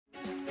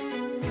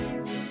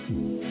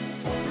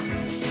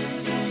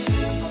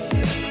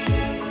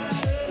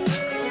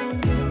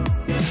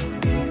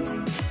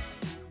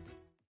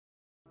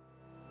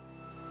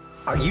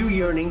Are you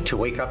yearning to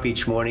wake up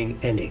each morning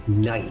and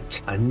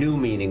ignite a new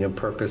meaning and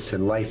purpose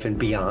in life and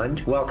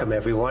beyond? Welcome,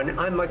 everyone.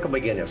 I'm Michael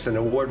McGinnis, an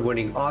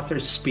award-winning author,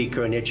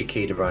 speaker, and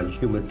educator on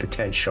human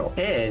potential,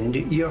 and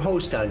your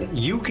host on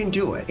You Can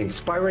Do It,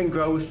 Inspiring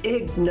Growth,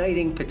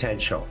 Igniting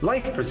Potential.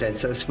 Life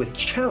presents us with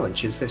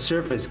challenges that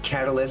serve as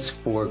catalysts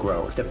for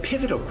growth. The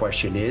pivotal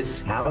question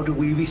is, how do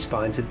we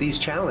respond to these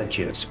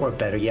challenges, or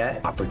better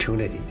yet,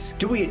 opportunities?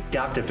 Do we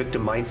adopt a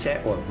victim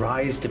mindset or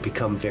rise to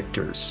become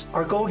victors?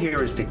 Our goal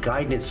here is to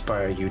guide and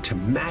inspire you to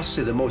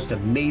master the most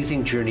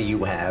amazing journey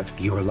you have,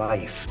 your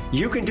life.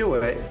 You Can Do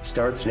It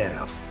starts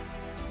now.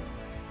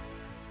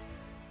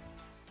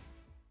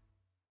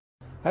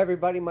 Hi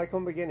everybody, Michael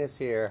McGinnis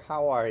here.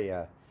 How are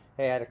you?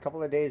 Hey, I had a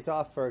couple of days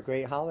off for a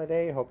great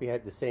holiday. Hope you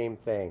had the same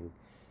thing.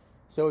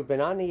 So we've been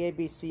on the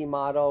ABC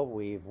model.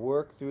 We've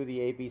worked through the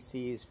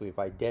ABCs. We've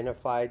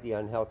identified the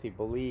unhealthy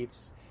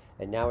beliefs.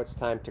 And now it's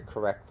time to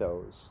correct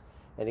those.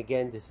 And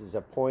again, this is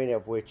a point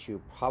of which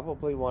you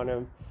probably want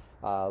to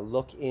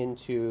look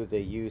into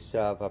the use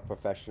of a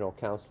professional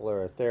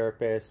counselor or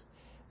therapist.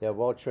 They're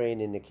well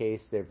trained in the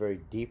case. They're very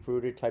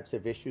deep-rooted types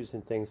of issues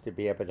and things to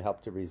be able to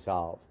help to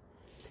resolve.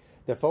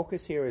 The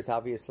focus here is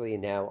obviously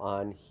now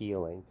on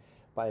healing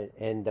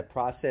and the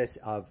process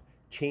of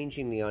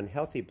changing the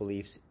unhealthy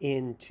beliefs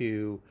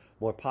into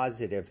more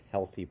positive,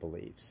 healthy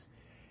beliefs.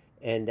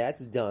 And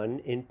that's done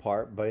in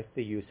part by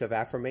the use of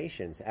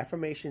affirmations.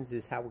 Affirmations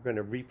is how we're going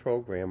to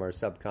reprogram our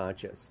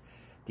subconscious.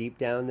 Deep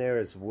down there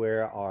is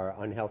where our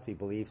unhealthy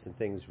beliefs and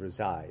things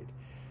reside.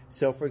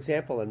 So, for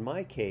example, in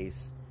my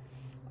case,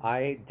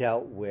 I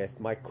dealt with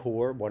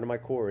one of my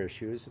core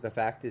issues. The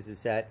fact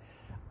is that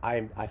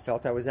I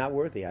felt I was not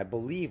worthy. I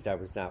believed I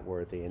was not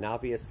worthy. And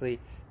obviously,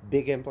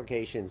 big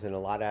implications in a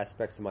lot of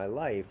aspects of my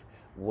life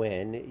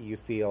when you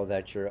feel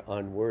that you're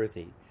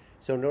unworthy.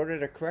 So in order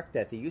to correct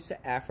that, the use of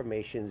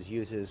affirmations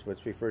uses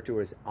what's referred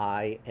to as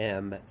I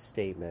am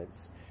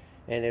statements.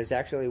 And there's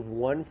actually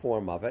one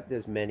form of it,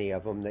 there's many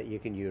of them that you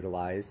can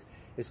utilize.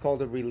 It's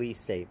called a release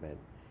statement.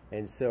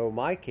 And so in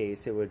my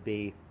case, it would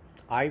be,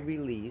 I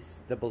release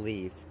the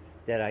belief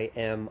that I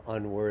am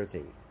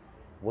unworthy,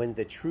 when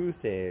the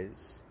truth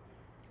is,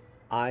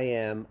 I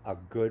am a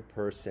good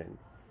person,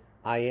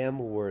 I am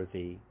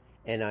worthy,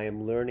 and I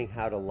am learning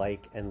how to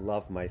like and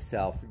love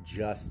myself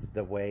just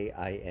the way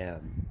I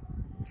am.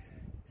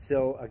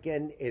 So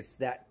again, it's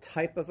that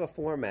type of a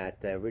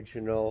format, the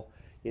original,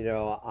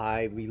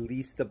 I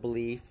release the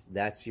belief,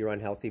 that's your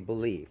unhealthy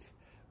belief,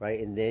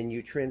 right? And then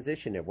you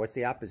transition it. What's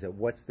the opposite?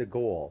 What's the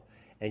goal?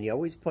 And you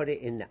always put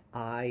it in the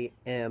I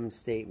am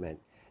statement.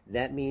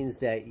 That means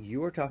that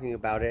you're talking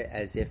about it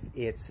as if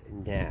it's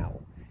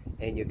now.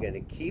 And you're going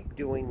to keep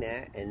doing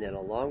that. And then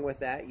along with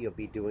that, you'll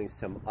be doing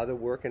some other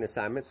work and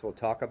assignments. We'll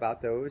talk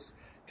about those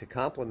to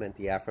complement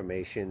the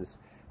affirmations,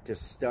 to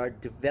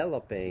start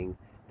developing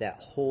that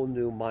whole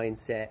new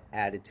mindset,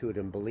 attitude,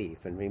 and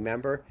belief. And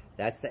remember,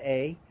 that's the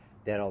A.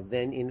 That'll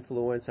then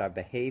influence our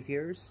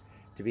behaviors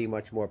to be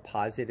much more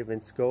positive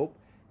in scope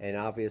and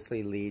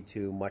obviously lead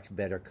to much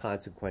better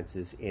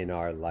consequences in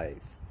our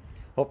life.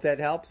 Hope that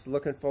helps.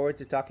 Looking forward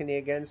to talking to you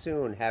again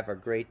soon. Have a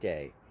great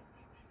day.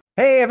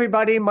 Hey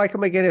everybody, Michael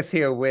McGinnis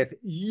here with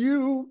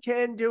You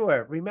Can Do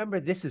It.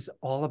 Remember, this is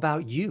all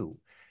about you.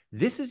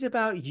 This is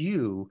about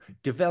you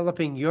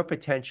developing your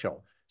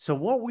potential. So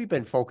what we've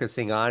been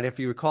focusing on, if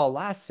you recall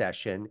last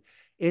session,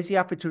 is the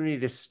opportunity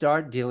to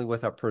start dealing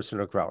with our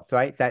personal growth,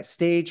 right? That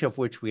stage of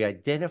which we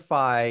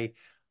identify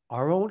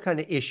our own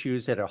kind of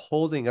issues that are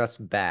holding us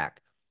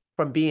back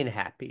from being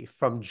happy,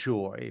 from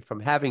joy, from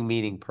having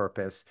meaning,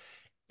 purpose,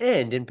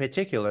 and in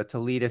particular to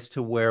lead us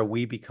to where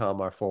we become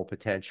our full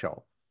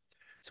potential.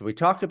 So we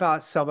talked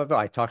about some of it.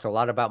 I talked a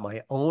lot about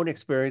my own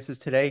experiences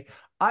today.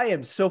 I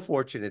am so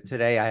fortunate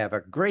today. I have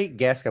a great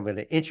guest. I'm going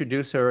to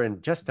introduce her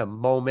in just a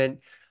moment,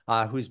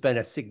 who's been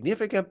a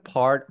significant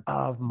part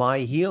of my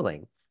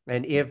healing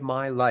and of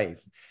my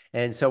life.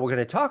 And so we're going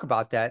to talk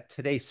about that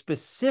today,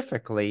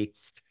 specifically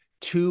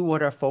to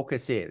what our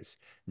focus is,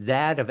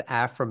 that of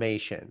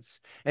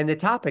affirmations. And the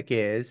topic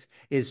is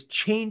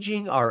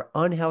changing our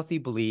unhealthy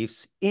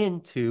beliefs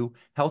into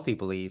healthy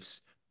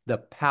beliefs, the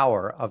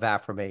power of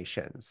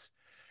affirmations.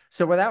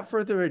 So without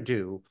further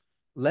ado,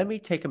 let me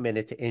take a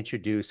minute to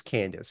introduce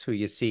Candace, who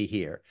you see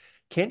here.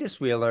 Candace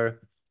Wheeler,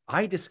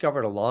 I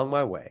discovered along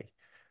my way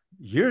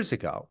years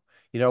ago,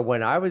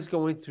 when I was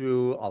going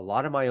through a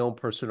lot of my own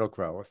personal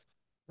growth.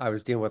 I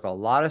was dealing with a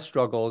lot of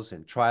struggles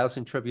and trials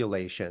and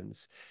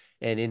tribulations.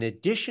 And in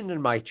addition to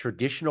my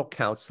traditional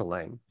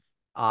counseling,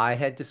 I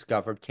had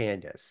discovered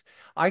Candace.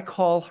 I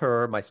call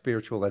her my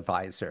spiritual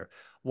advisor.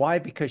 Why?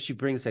 Because she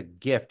brings a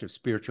gift of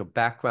spiritual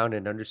background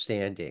and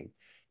understanding.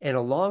 And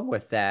along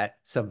with that,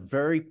 some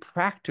very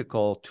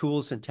practical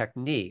tools and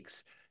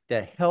techniques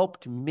that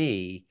helped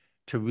me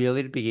to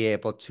really be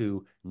able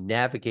to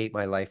navigate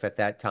my life at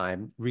that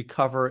time,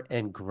 recover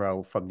and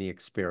grow from the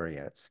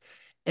experience.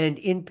 And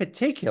in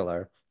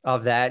particular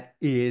of that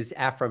is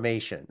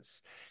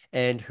affirmations.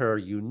 And her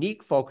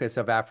unique focus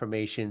of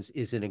affirmations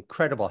is an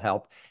incredible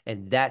help.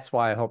 And that's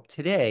why I hope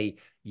today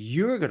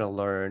you're going to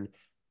learn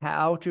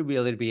how to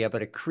really be able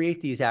to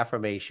create these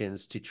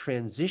affirmations to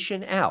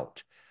transition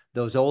out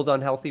those old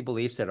unhealthy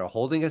beliefs that are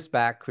holding us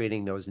back,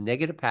 creating those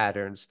negative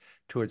patterns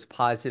towards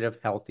positive,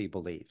 healthy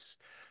beliefs.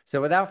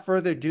 So without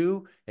further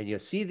ado, and you'll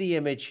see the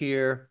image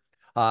here,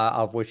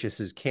 of which this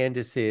is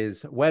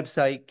Candace's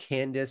website,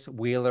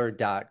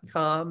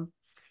 CandaceWheeler.com.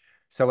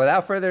 So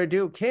without further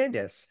ado,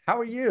 Candace, how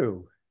are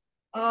you?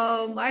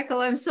 Oh,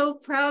 Michael, I'm so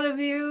proud of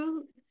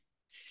you.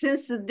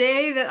 Since the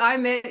day that I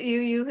met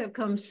you, you have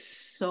come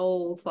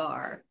so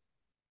far.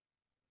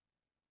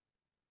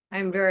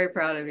 I'm very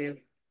proud of you.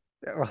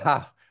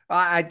 Wow.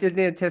 I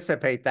didn't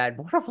anticipate that.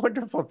 What a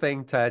wonderful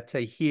thing to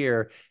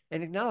hear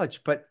and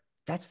acknowledge. But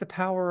that's the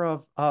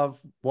power of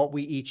what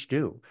we each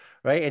do,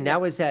 right? And Yeah.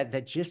 that was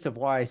that gist of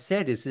why I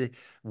said is that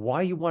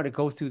why you want to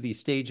go through these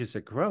stages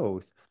of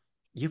growth.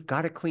 You've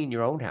got to clean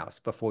your own house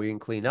before you can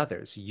clean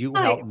others. You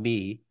help Hi.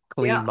 me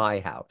clean Yeah. my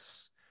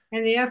house.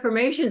 And the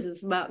affirmations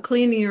is about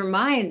cleaning your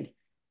mind,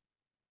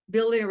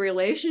 building a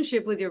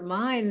relationship with your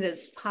mind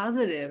that's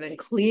positive and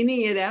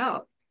cleaning it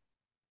out.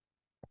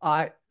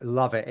 I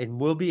love it, and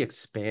we'll be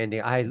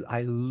expanding.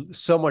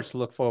 So much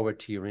look forward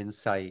to your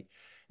insight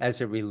as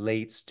it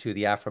relates to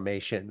the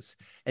affirmations.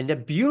 And the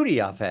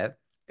beauty of it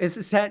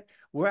is that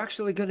we're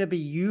actually going to be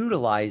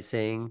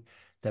utilizing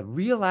the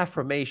real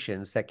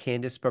affirmations that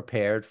Candace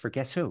prepared for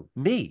guess who?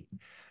 Me.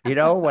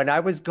 When I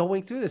was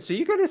going through this. So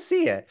you're going to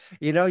see it.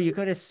 You're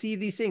going to see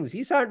these things.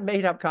 These aren't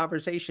made up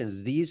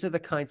conversations. These are the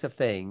kinds of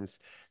things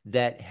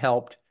that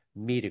helped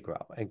me to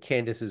grow. And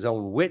Candace's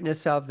own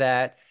witness of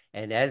that.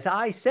 And as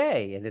I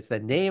say, and it's the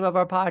name of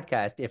our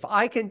podcast, if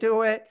I can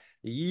do it,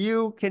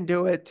 you can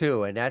do it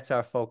too. And that's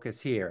our focus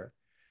here.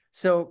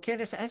 So,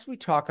 Candace, as we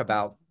talk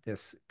about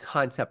this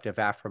concept of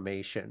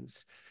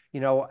affirmations,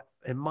 in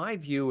my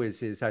view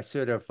is I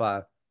sort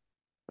of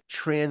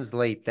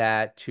translate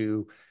that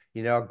to,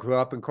 grew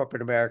up in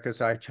corporate America.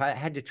 So I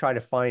had to try to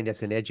find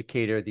as an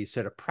educator these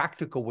sort of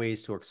practical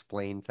ways to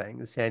explain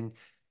things. And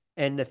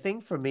the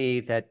thing for me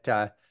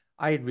that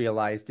I had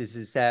realized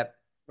is that,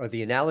 or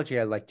the analogy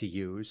I like to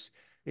use,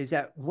 is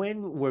that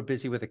when we're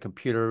busy with a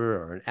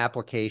computer or an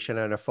application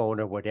on a phone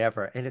or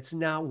whatever, and it's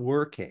not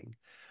working,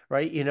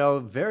 right?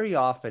 Very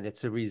often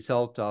it's a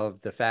result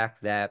of the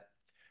fact that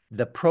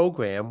the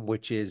program,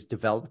 which is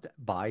developed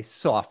by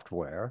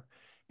software,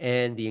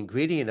 and the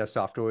ingredient of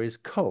software is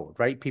code,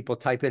 right? People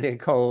type in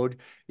code,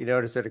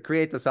 to sort of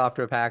create the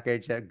software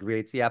package that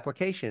creates the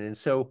application. And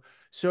so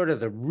sort of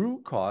the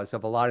root cause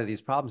of a lot of these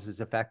problems is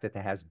the fact that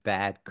it has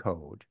bad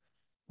code.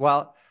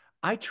 Well,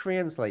 I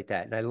translate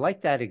that, and I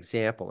like that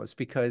example, is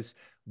because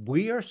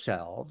we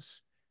ourselves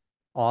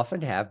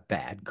often have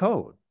bad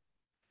code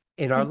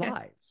in our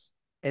lives.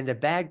 And the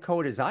bad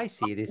code, as I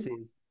see it, is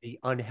the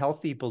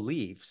unhealthy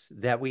beliefs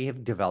that we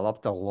have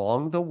developed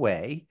along the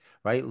way,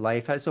 right?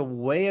 Life has a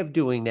way of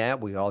doing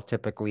that. We all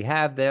typically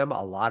have them.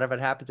 A lot of it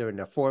happens during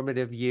the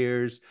formative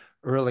years,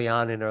 early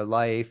on in our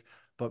life.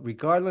 But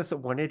regardless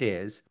of when it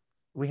is,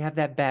 we have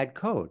that bad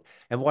code.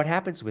 And what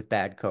happens with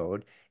bad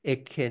code?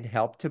 It can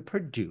help to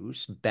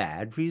produce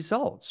bad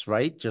results,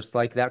 right? Just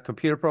like that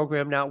computer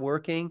program not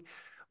working,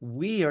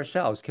 we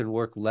ourselves can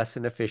work less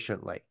than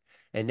efficiently.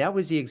 And that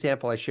was the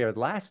example I shared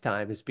last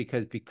time, is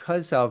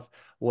because of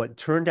what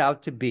turned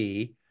out to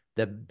be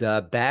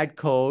the bad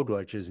code,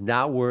 which is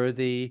not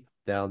worthy,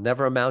 that'll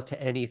never amount to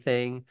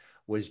anything,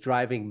 was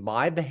driving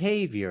my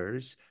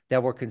behaviors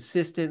that were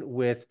consistent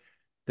with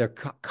the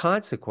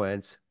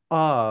consequence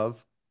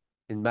of,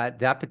 in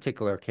that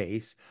particular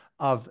case,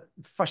 of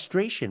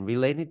frustration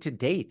related to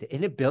date, the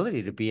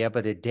inability to be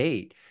able to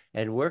date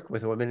and work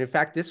with women. In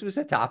fact, this was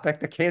a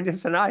topic that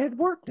Candace and I had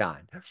worked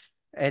on.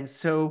 And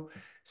so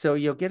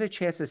you'll get a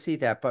chance to see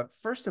that. But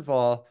first of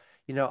all,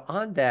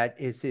 on that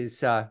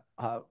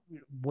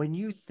when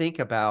you think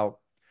about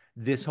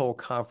this whole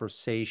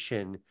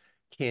conversation,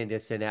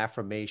 Candace, and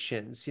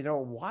affirmations,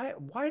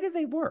 why do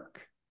they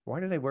work? Why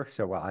do they work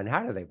so well? And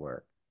how do they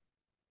work?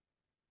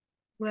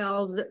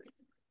 Well,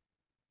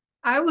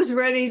 I was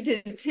ready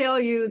to tell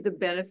you the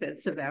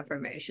benefits of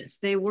affirmations.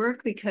 They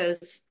work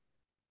because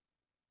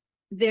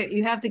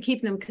you have to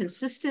keep them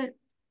consistent,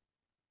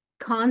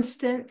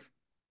 constant.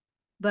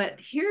 But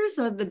here's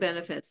are the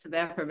benefits of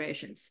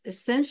affirmations.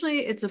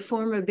 Essentially, it's a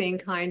form of being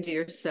kind to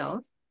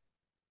yourself.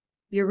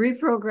 You're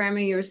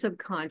reprogramming your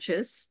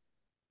subconscious.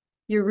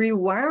 You're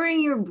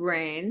rewiring your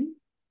brain.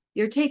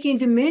 You're taking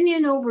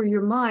dominion over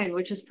your mind,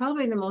 which is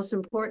probably the most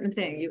important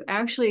thing. You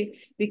actually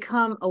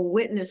become a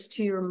witness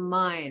to your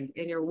mind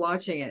and you're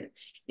watching it.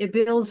 It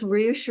builds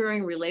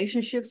reassuring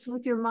relationships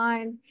with your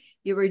mind.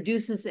 It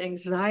reduces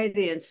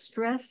anxiety and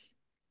stress.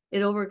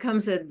 It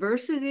overcomes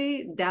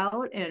adversity,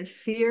 doubt, and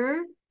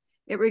fear.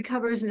 It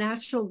recovers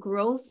natural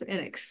growth and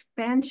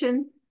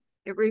expansion.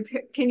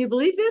 Can you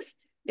believe this?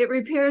 It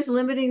repairs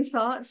limiting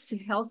thoughts to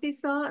healthy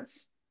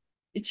thoughts.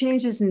 It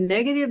changes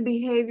negative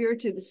behavior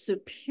to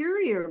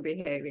superior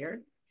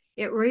behavior.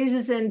 It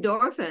raises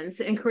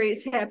endorphins and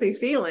creates happy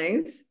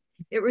feelings.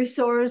 It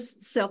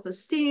restores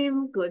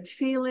self-esteem, good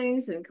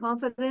feelings, and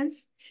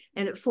confidence.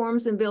 And it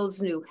forms and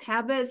builds new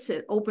habits.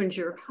 It opens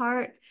your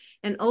heart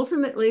and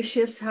ultimately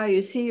shifts how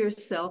you see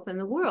yourself in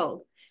the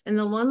world. And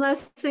the one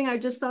last thing I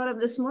just thought of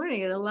this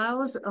morning, it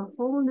allows a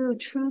whole new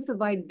truth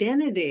of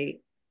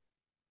identity.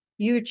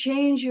 You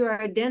change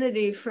your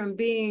identity from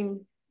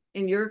being,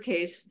 in your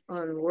case,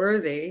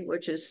 unworthy,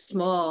 which is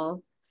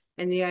small,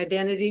 and the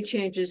identity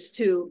changes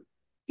to,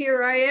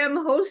 here I am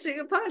hosting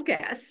a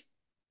podcast.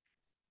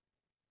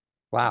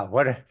 Wow,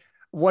 what a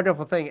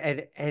wonderful thing.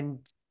 And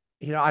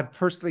you know, I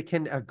personally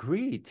can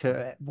agree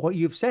to what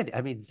you've said.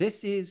 I mean,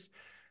 this is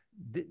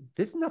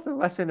nothing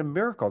less than a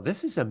miracle.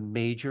 This is a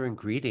major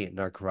ingredient in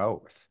our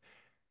growth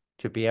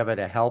to be able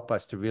to help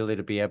us to really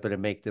to be able to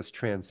make this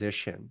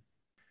transition.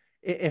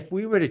 If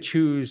we were to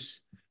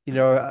choose, you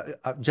know,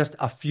 just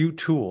a few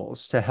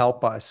tools to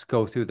help us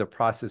go through the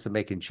process of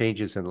making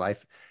changes in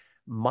life,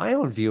 my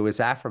own view is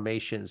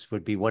affirmations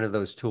would be one of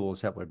those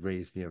tools that would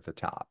raise near the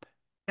top.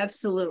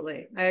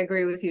 Absolutely. I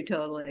agree with you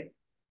totally.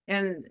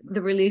 And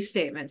the release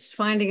statements,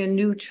 finding a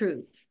new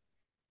truth,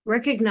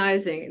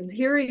 recognizing and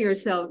hearing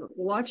yourself,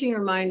 watching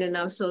your mind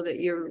enough so that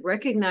you're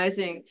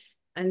recognizing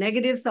a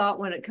negative thought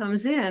when it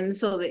comes in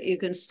so that you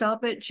can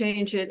stop it,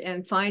 change it,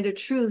 and find a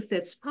truth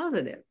that's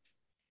positive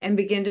and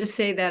begin to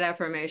say that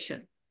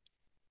affirmation.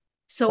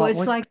 So Well, it's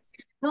what's like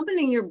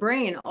accompanying your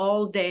brain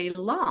all day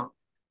long.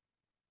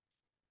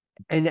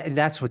 and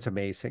that's what's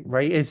amazing,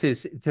 right?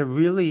 Is they're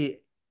really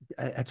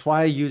that's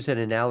why I use an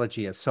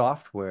analogy of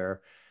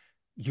software.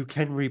 You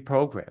can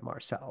reprogram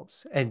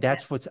ourselves, and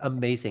that's what's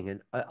amazing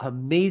and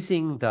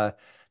amazing the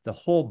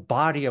whole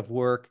body of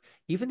work,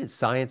 even in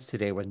science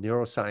today with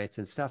neuroscience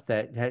and stuff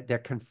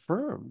that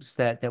confirms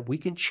that we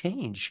can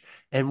change.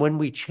 And when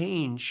we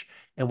change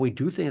and we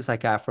do things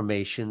like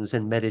affirmations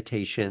and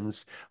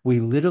meditations, we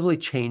literally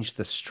change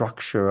the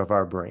structure of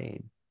our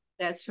brain.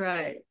 That's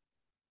right.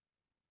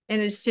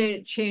 And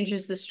it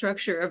changes the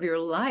structure of your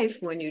life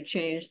when you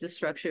change the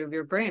structure of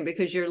your brain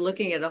because you're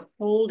looking at a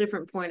whole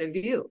different point of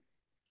view.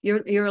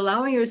 You're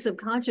allowing your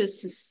subconscious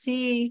to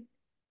see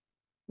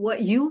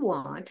what you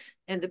want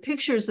and the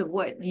pictures of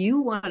what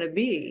you want to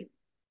be.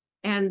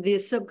 And the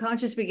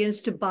subconscious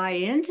begins to buy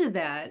into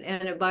that,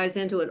 and it buys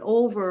into it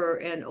over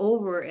and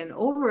over and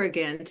over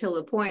again until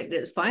the point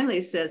that it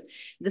finally says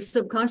the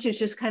subconscious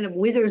just kind of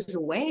withers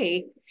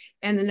away.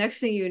 And the next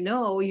thing you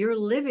know, you're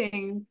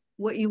living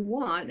what you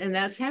want, and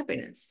that's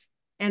happiness.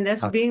 And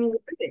that's Outs- being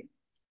worthy.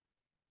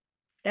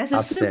 That's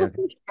a simple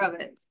Outstanding. picture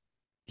of it.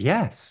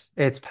 Yes,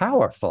 it's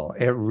powerful.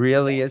 It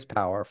really is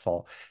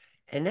powerful.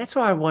 And that's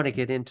why I want to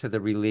get into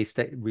the release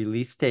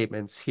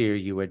statements here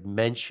you had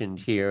mentioned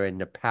here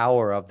and the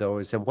power of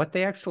those and what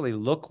they actually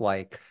look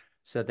like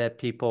so that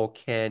people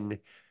can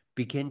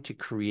begin to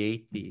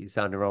create these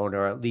on their own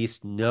or at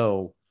least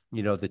know,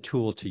 you know, the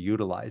tool to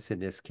utilize in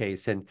this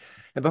case. And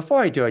before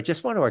I do, I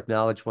just want to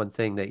acknowledge one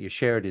thing that you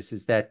shared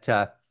is that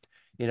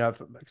you know,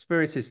 from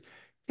experiences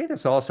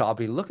Candace, also, I'll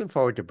be looking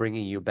forward to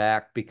bringing you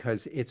back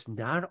because it's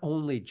not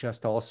only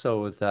just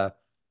also the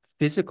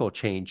physical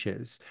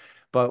changes,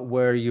 but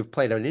where you've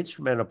played an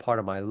instrumental part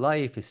of my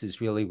life. This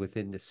is really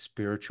within the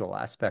spiritual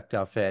aspect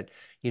of it.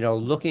 You know,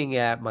 looking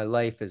at my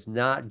life as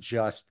not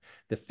just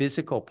the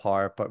physical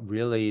part, but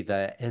really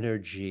the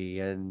energy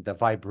and the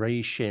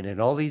vibration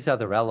and all these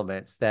other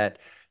elements that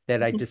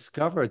I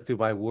discovered through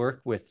my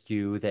work with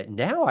you that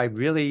now I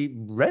really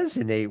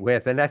resonate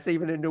with. And that's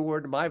even a new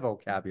word in my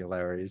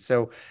vocabulary.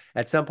 So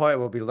at some point,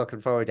 we'll be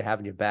looking forward to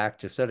having you back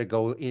to sort of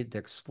go in to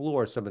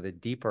explore some of the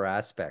deeper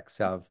aspects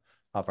of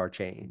our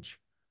change.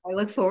 I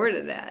look forward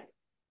to that.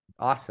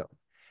 Awesome.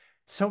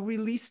 So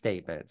release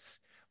statements.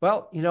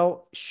 Well, you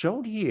know,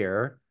 shown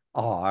here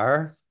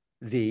are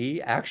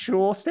the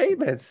actual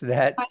statements I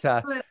that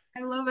love it.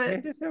 I love it.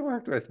 Candace had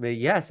worked with me.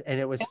 Yes, and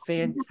it was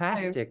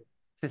fantastic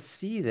to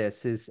see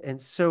this.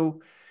 And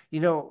so,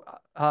 you know,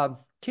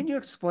 can you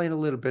explain a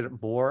little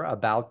bit more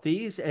about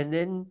these? And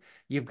then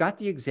you've got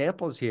the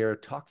examples here.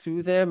 Talk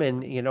through them,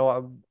 and you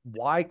know,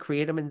 why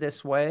create them in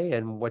this way,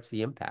 and what's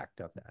the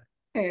impact of that?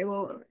 Okay,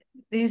 well,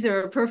 these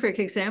are perfect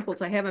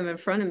examples. I have them in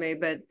front of me,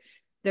 but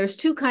there's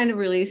two kind of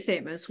release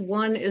statements.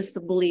 One is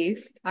the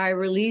belief. I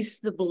release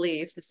the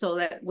belief so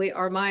that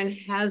our mind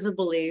has a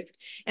belief.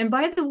 And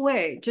by the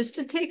way, just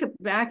to take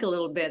it back a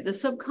little bit, the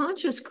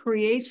subconscious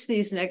creates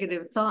these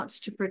negative thoughts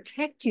to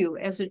protect you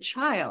as a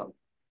child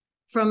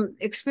from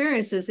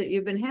experiences that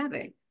you've been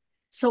having.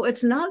 So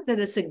it's not that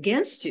it's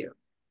against you,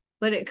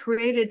 but it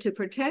created to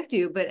protect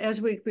you. But as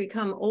we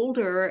become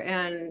older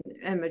and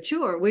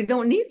mature, we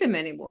don't need them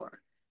anymore.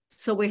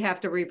 So we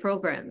have to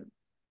reprogram them.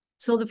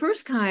 So the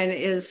first kind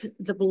is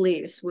the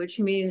beliefs, which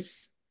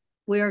means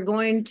we are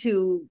going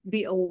to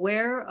be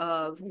aware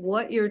of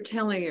what you're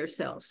telling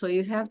yourself. So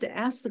you have to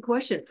ask the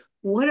question,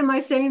 what am I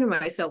saying to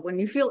myself? When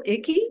you feel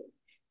icky,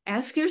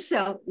 ask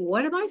yourself,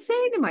 what am I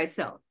saying to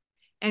myself?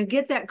 And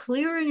get that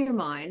clear in your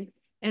mind.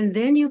 And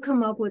then you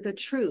come up with a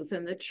truth.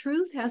 And the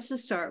truth has to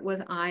start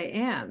with I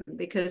am,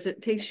 because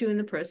it takes you in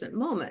the present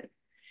moment.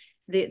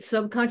 The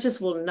subconscious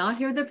will not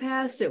hear the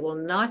past, it will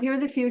not hear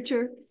the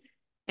future.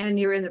 And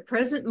you're in the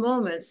present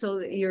moment so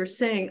that you're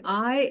saying,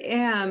 I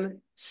am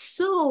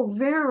so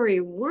very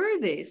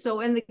worthy.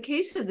 So in the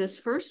case of this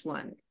first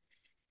one,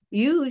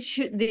 You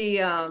should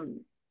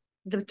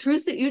the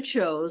truth that you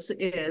chose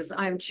is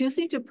I'm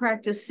choosing to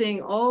practice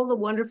seeing all the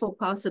wonderful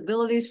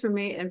possibilities for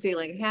me and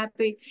feeling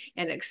happy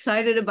and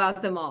excited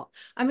about them all.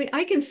 I mean,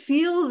 I can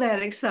feel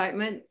that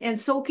excitement, and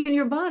so can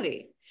your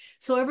body.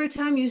 So every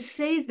time you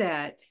say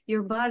that,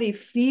 your body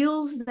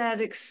feels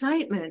that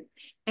excitement,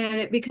 and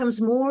it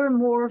becomes more and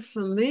more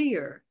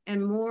familiar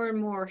and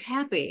more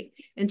happy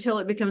until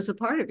it becomes a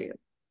part of you.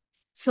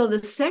 So the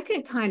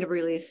second kind of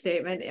release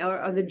statement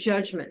are the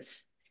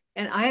judgments.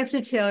 And I have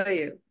to tell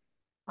you,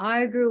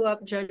 I grew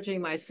up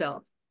judging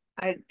myself.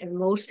 And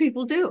most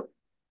people do.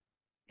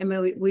 I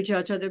mean, we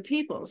judge other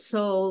people.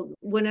 So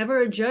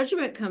whenever a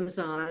judgment comes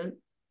on,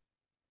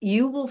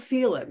 you will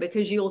feel it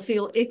because you'll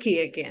feel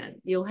icky again.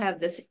 You'll have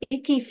this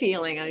icky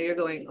feeling, and you're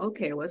going,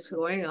 okay, what's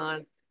going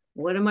on?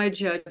 What am I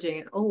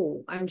judging?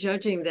 Oh, I'm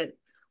judging that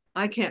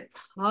I can't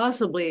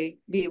possibly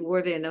be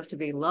worthy enough to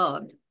be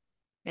loved.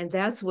 And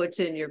that's what's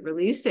in your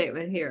release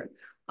statement here.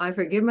 I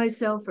forgive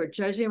myself for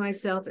judging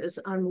myself as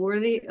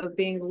unworthy of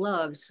being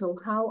loved. So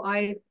how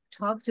I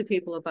talk to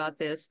people about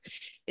this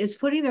is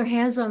putting their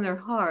hands on their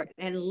heart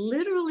and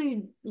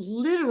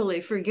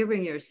literally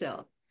forgiving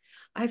yourself.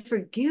 I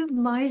forgive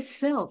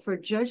myself for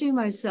judging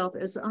myself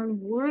as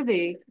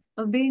unworthy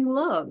of being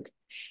loved.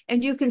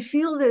 And you can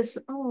feel this,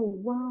 oh,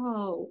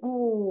 wow,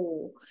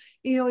 oh,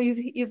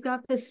 you've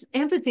got this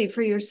empathy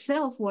for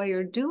yourself while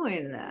you're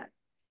doing that.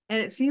 And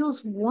it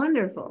feels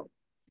wonderful.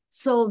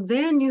 So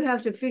then you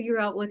have to figure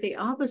out what the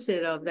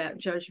opposite of that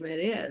judgment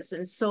is.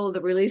 And so the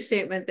release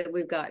statement that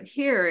we've got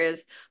here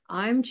is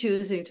I'm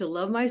choosing to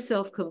love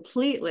myself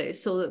completely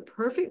so the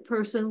perfect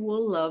person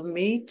will love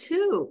me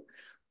too.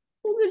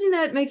 Well, didn't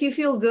that make you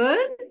feel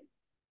good?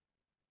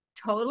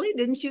 Totally.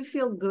 Didn't you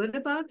feel good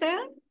about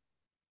that?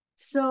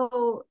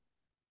 So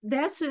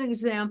that's an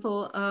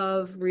example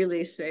of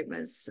release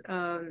statements.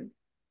 The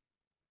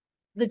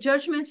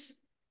judgments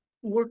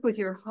work with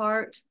your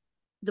heart,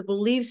 the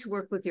beliefs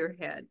work with your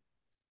head,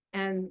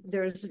 and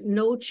there's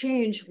no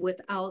change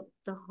without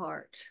the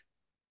heart.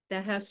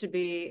 That has to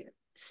be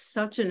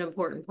such an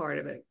important part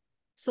of it.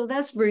 So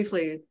that's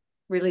briefly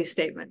release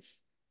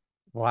statements.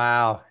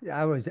 Wow.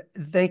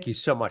 Thank you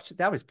so much.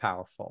 That was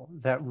powerful.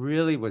 That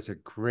really was a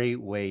great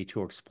way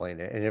to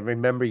explain it. And I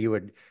remember you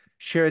had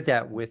shared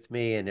that with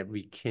me and it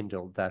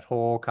rekindled that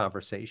whole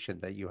conversation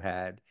that you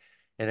had.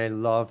 And I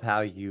love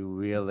how you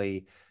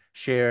really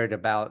shared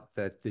about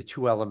the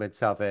two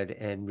elements of it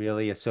and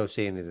really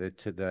associated it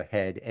to the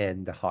head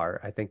and the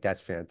heart. I think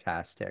that's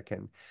fantastic.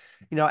 And,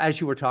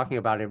 as you were talking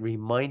about it,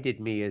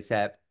 reminded me is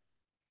that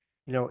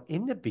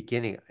in the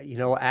beginning,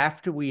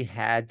 after we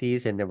had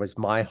these and there was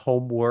my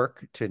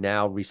homework to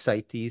now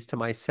recite these to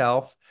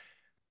myself,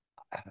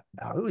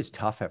 it was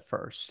tough at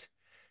first.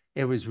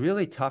 It was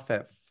really tough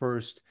at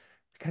first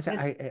because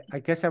It's I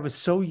guess I was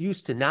so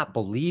used to not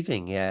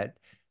believing it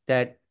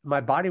that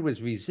my body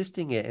was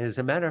resisting it. And as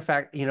a matter of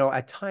fact,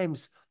 at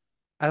times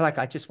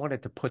I just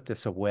wanted to put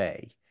this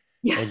away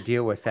yeah. and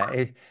deal with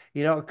that.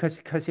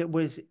 Because it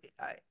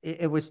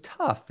was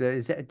tough.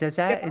 Is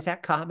that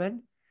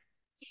common?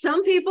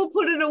 Some people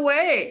put it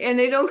away and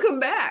they don't come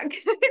back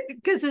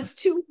because it's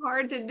too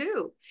hard to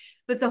do.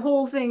 But the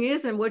whole thing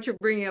is, and what you're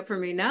bringing up for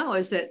me now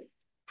is that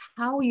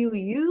how you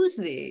use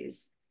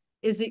these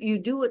is that you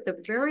do it the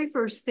very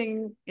first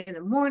thing in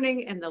the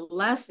morning and the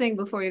last thing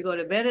before you go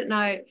to bed at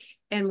night.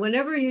 And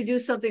whenever you do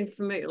something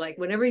familiar, like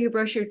whenever you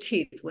brush your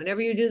teeth,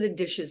 whenever you do the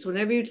dishes,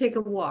 whenever you take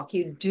a walk,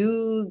 you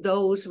do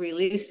those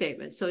release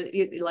statements. So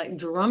you're like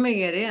drumming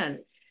it in.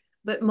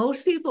 But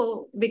most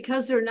people,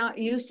 because they're not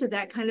used to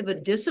that kind of a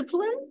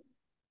discipline,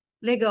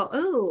 they go,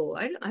 oh,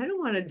 I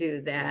don't want to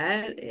do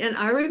that. And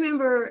I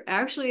remember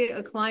actually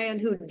a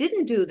client who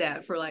didn't do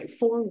that for like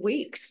 4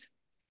 weeks.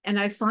 And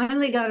I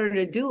finally got her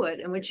to do it.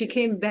 And when she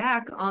came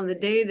back on the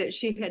day that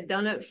she had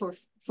done it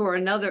for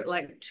another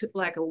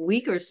like a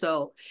week or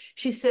so,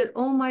 she said,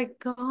 oh my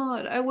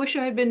God, I wish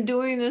I had been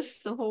doing this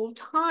the whole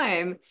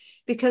time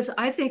because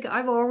I think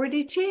I've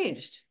already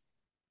changed.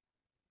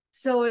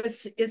 So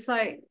it's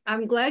like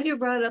I'm glad you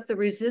brought up the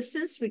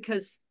resistance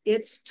because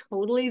it's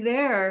totally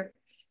there,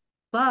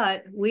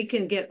 but we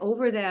can get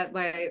over that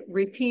by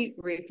repeat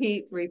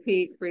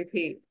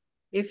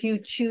if you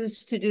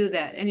choose to do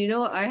that. And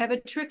I have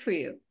a trick for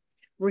you.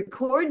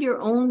 Record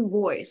your own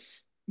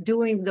voice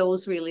doing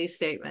those release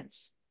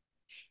statements.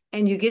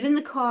 And you get in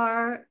the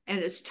car and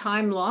it's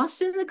time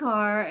lost in the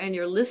car and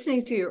you're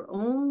listening to your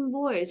own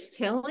voice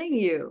telling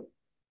you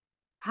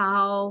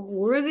how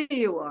worthy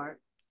you are.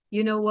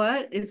 You know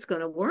what? It's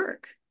going to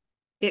work.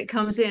 It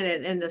comes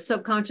in and the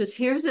subconscious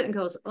hears it and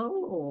goes,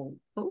 oh,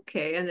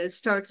 okay. And it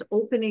starts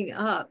opening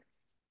up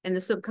and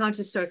the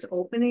subconscious starts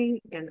opening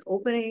and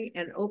opening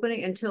and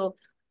opening until,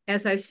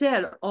 as I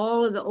said,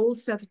 all of the old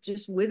stuff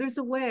just withers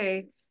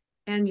away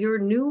and your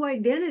new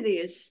identity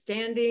is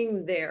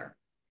standing there.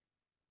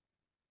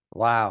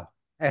 Wow.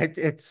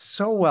 It's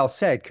so well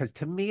said because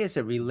to me, as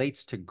it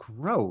relates to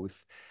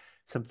growth,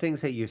 some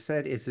things that you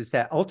said is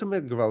that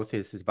ultimate growth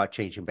is about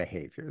changing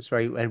behaviors,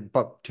 right?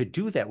 But to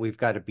do that, we've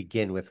got to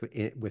begin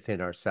within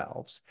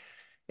ourselves.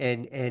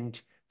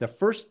 And the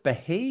first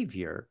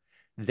behavior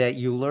that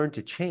you learn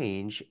to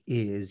change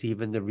is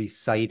even the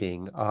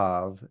reciting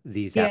of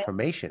these Yeah,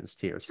 affirmations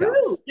to yourself.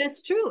 true.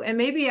 That's true. And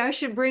maybe I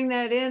should bring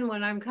that in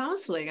when I'm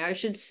counseling. I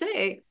should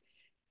say,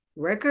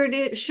 record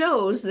it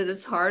shows that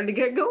it's hard to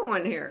get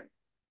going here.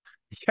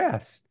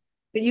 Yes.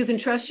 But you can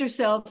trust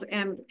yourself,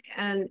 and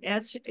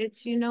it's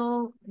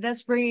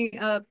that's bringing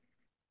up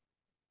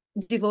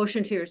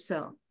devotion to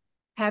yourself,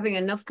 having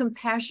enough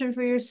compassion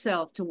for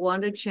yourself to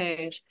want to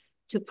change,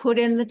 to put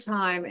in the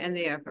time and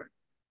the effort.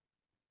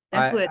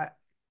 That's what. I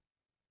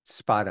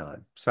spot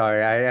on.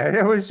 Sorry,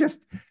 it was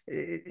just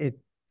it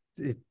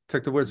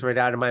took the words right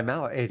out of my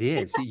mouth. It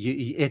is.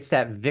 It's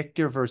that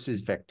victor versus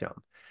victim,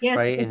 Yes,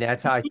 right? And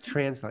that's how I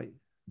translate.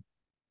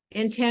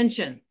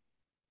 intention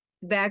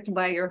backed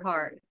by your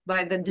heart,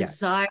 by the Yes.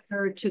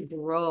 desire to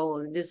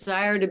grow, the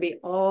desire to be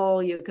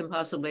all you can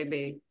possibly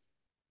be.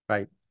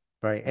 Right.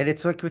 Right. And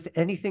it's like with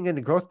anything in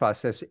the growth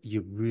process,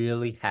 you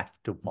really have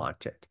to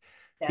want it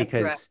That's right.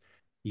 because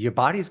your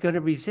body's going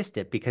to resist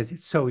it because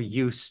it's so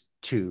used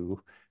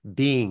to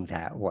being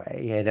that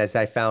way. And as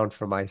I found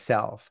for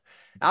myself,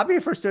 I'll be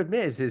the first to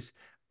admit is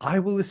I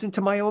will listen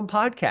to my own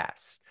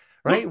podcasts,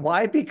 right?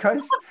 Why?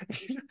 Because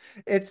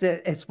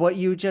it's what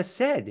you just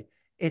said.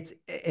 It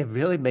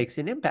really makes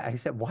an impact. I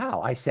said,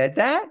 wow, I said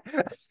that.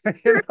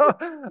 You I've know?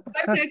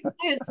 had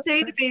clients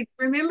say to me,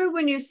 remember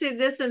when you said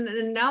this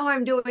and now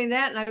I'm doing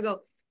that? And I go,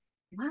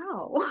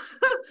 wow,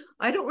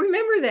 I don't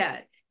remember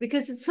that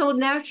because it's so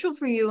natural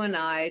for you and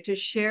I to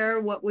share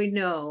what we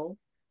know,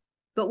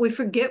 but we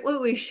forget what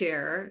we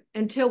share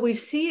until we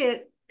see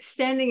it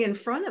standing in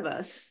front of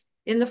us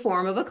in the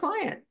form of a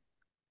client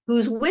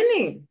who's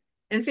winning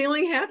and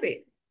feeling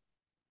happy.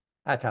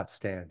 That's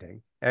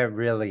outstanding. It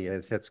really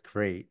is. That's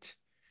great.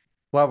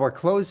 Well, we're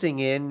closing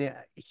in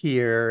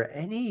here.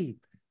 Any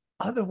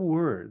other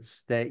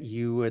words that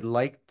you would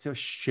like to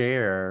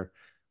share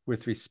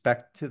with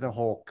respect to the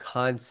whole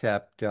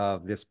concept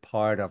of this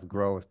part of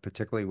growth,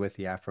 particularly with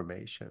the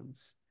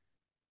affirmations?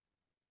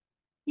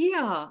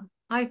 Yeah,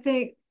 I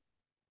think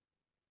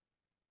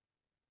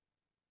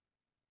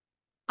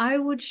I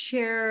would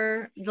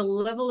share the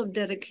level of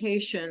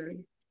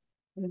dedication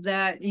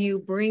that you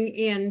bring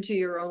into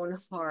your own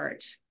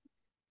heart.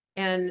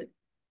 And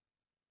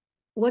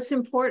what's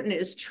important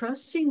is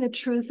trusting the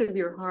truth of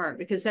your heart,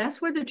 because that's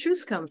where the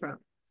truths come from.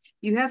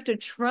 You have to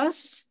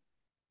trust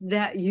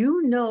that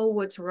you know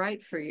what's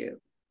right for you.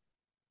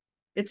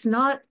 It's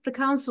not the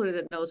counselor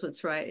that knows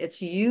what's right.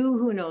 It's you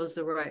who knows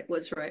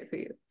what's right for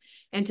you.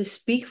 And to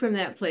speak from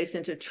that place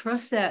and to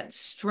trust that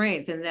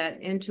strength and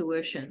that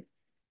intuition.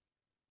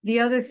 The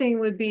other thing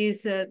would be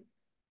is that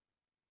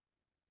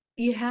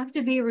you have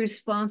to be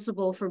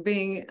responsible for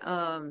being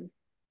a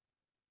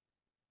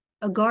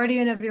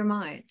guardian of your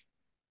mind.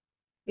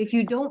 If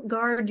you don't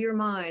guard your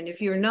mind, if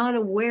you're not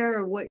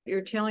aware of what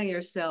you're telling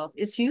yourself,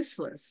 it's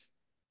useless.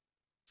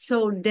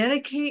 So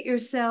dedicate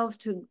yourself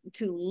to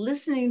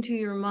listening to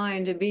your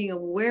mind and being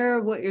aware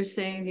of what you're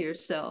saying to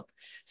yourself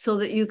so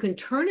that you can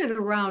turn it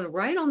around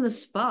right on the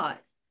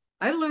spot.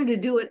 I've learned to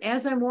do it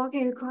as I'm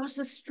walking across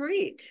the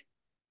street.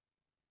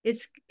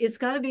 It's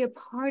got to be a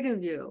part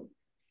of you.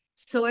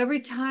 So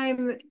every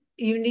time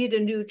you need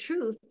a new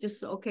truth,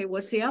 just okay,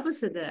 what's the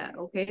opposite of that?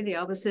 Okay, the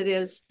opposite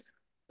is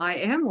I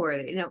am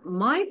worthy. Now,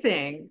 my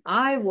thing,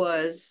 I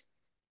was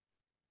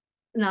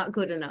not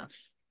good enough.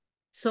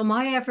 So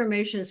my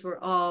affirmations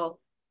were all,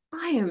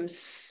 I am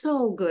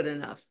so good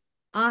enough.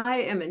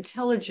 I am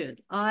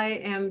intelligent. I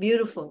am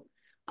beautiful.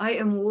 I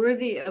am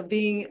worthy of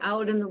being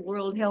out in the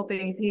world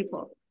helping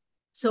people.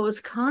 So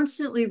it's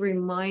constantly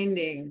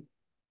reminding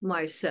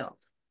myself.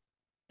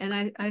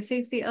 And I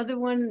think the other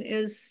one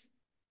is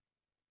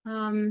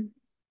um,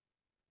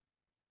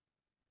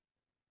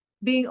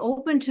 being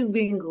open to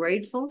being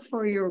grateful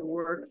for your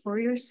work for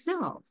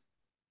yourself.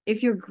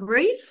 If you're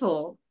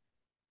grateful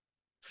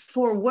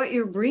for what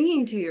you're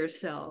bringing to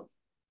yourself,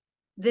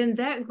 then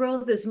that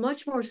growth is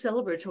much more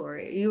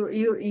celebratory.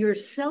 You're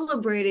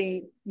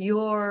celebrating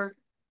your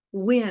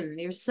win.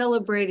 You're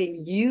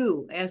celebrating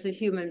you as a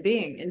human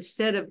being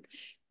instead of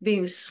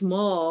being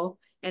small.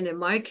 And in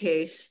my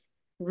case,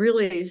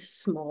 really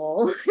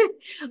small.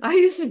 I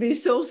used to be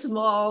so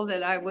small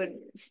that I would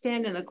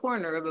stand in a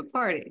corner of a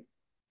party.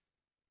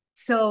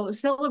 So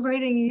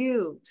celebrating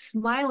you,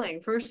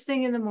 smiling first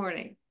thing in the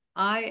morning.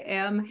 I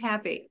am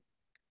happy.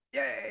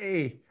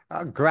 Yay!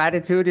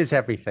 Gratitude is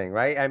everything,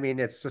 right? I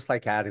mean, it's just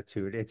like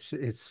attitude.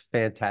 It's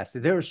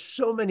fantastic. There are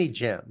so many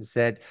gems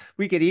that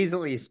we could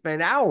easily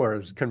spend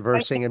hours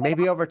conversing, and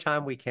maybe over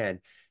time we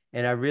can.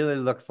 And I really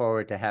look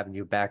forward to having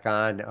you back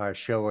on our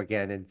show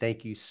again. And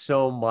thank you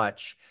so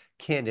much,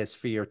 Candace,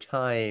 for your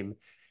time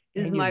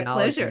This is and your my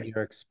knowledge and pleasure.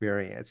 your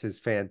experience. It's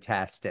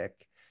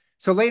fantastic.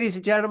 So, ladies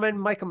and gentlemen,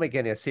 Michael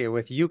McGinnis here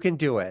with You Can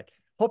Do It.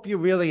 Hope you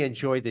really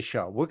enjoyed the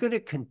show. We're going to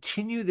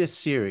continue this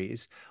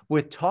series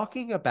with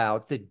talking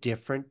about the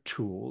different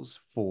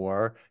tools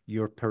for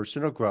your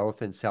personal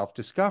growth and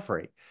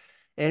self-discovery.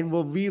 And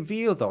we'll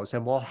reveal those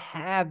and we'll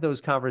have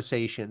those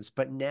conversations.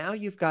 But now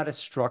you've got a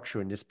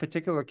structure in this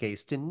particular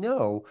case to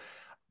know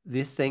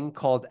this thing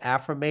called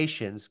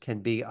affirmations can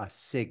be a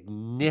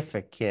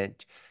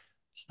significant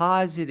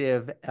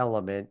positive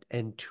element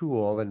and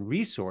tool and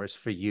resource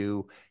for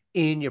you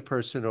in your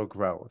personal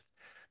growth.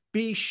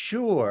 Be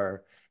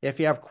sure, if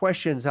you have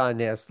questions on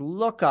this,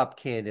 look up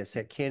Candice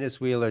at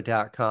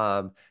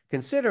CandiceWheeler.com.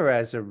 Consider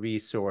as a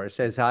resource,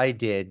 as I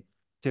did,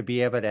 to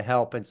be able to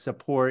help and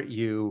support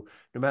you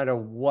no matter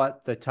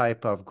what the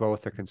type of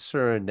growth or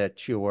concern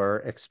that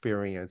you're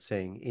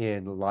experiencing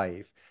in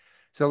life.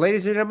 So,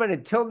 ladies and gentlemen,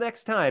 until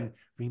next time,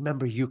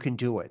 remember you can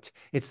do it.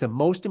 It's the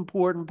most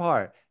important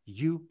part.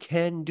 You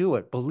can do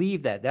it.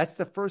 Believe that. That's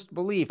the first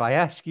belief I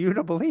ask you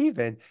to believe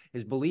in,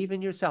 is believe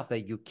in yourself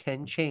that you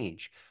can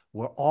change.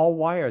 We're all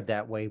wired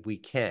that way. We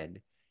can.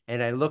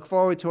 And I look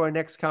forward to our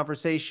next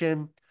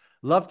conversation.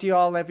 Love to you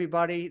all,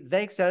 everybody.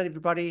 Thanks,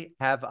 everybody.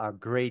 Have a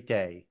great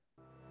day.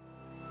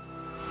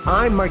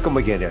 I'm Michael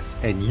McGinnis,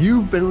 and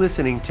you've been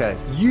listening to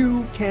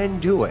You Can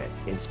Do It,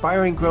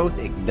 Inspiring Growth,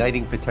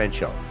 Igniting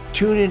Potential.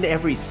 Tune in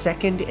every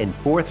second and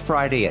fourth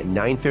Friday at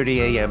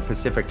 9:30 a.m.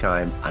 Pacific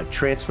Time on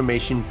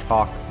Transformation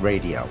Talk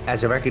Radio.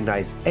 As a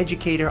recognized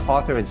educator,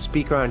 author, and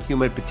speaker on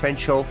human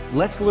potential,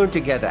 let's learn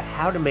together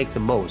how to make the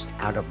most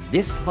out of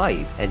this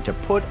life and to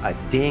put a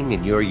ding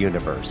in your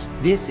universe.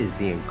 This is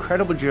the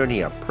incredible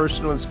journey of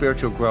personal and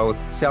spiritual growth,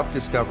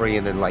 self-discovery,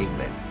 and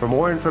enlightenment. For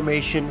more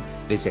information,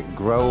 visit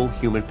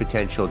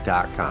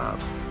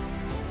growhumanpotential.com.